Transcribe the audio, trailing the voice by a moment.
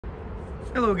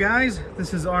Hello guys,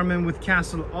 this is Armin with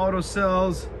Castle Auto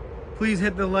Sales. Please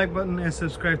hit the like button and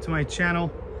subscribe to my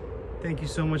channel. Thank you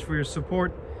so much for your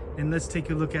support. And let's take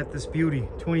a look at this beauty.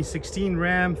 2016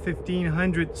 Ram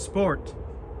 1500 Sport.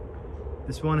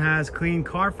 This one has clean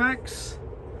CARFAX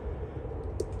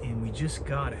and we just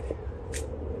got it.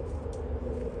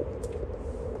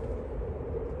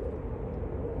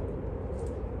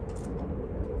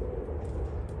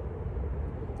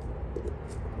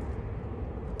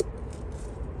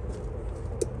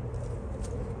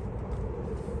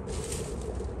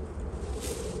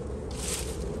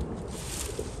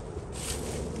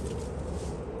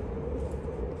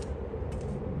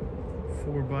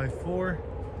 Four by four,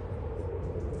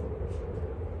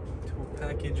 tow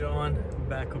package on,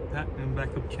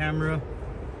 backup camera,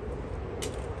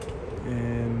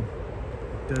 and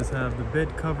it does have the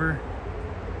bed cover.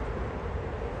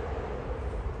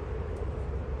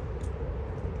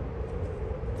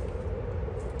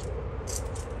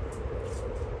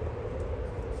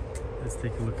 Let's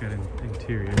take a look at the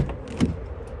interior.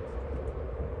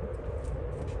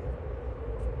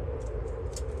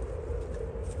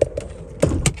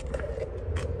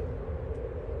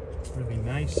 Really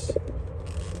nice.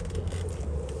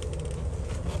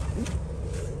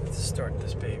 Let's start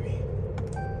this baby.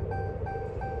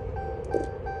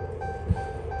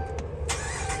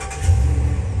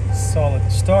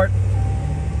 Solid start.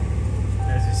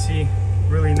 As you see,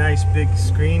 really nice big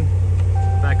screen.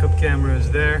 Backup camera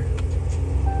is there.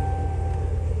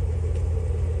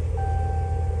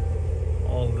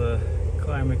 All the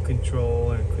climate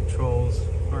control and controls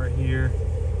are here.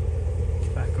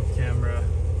 Backup camera.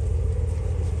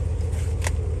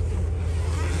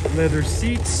 Leather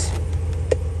seats.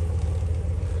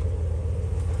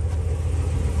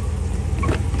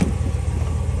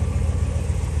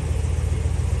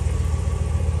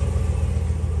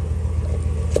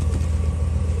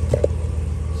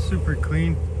 Super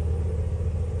clean.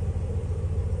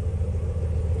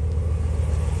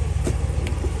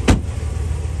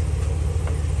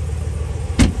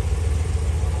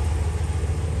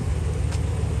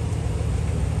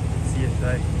 See if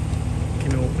I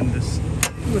can open this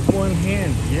with one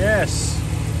hand. Yes.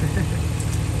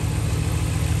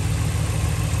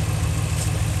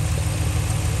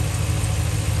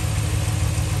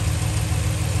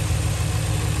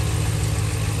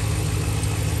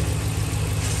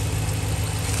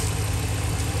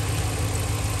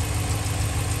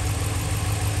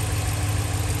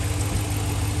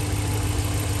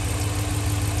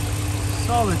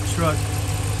 Solid truck.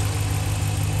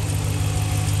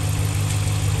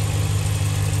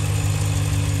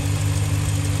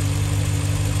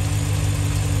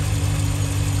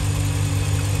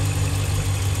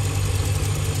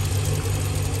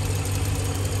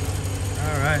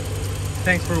 Alright,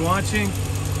 thanks for watching.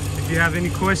 If you have any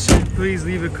questions, please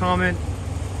leave a comment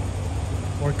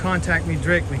or contact me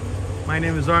directly. My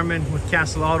name is Armin with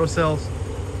Castle Auto Sales.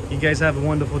 You guys have a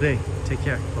wonderful day. Take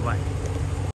care. Bye-bye.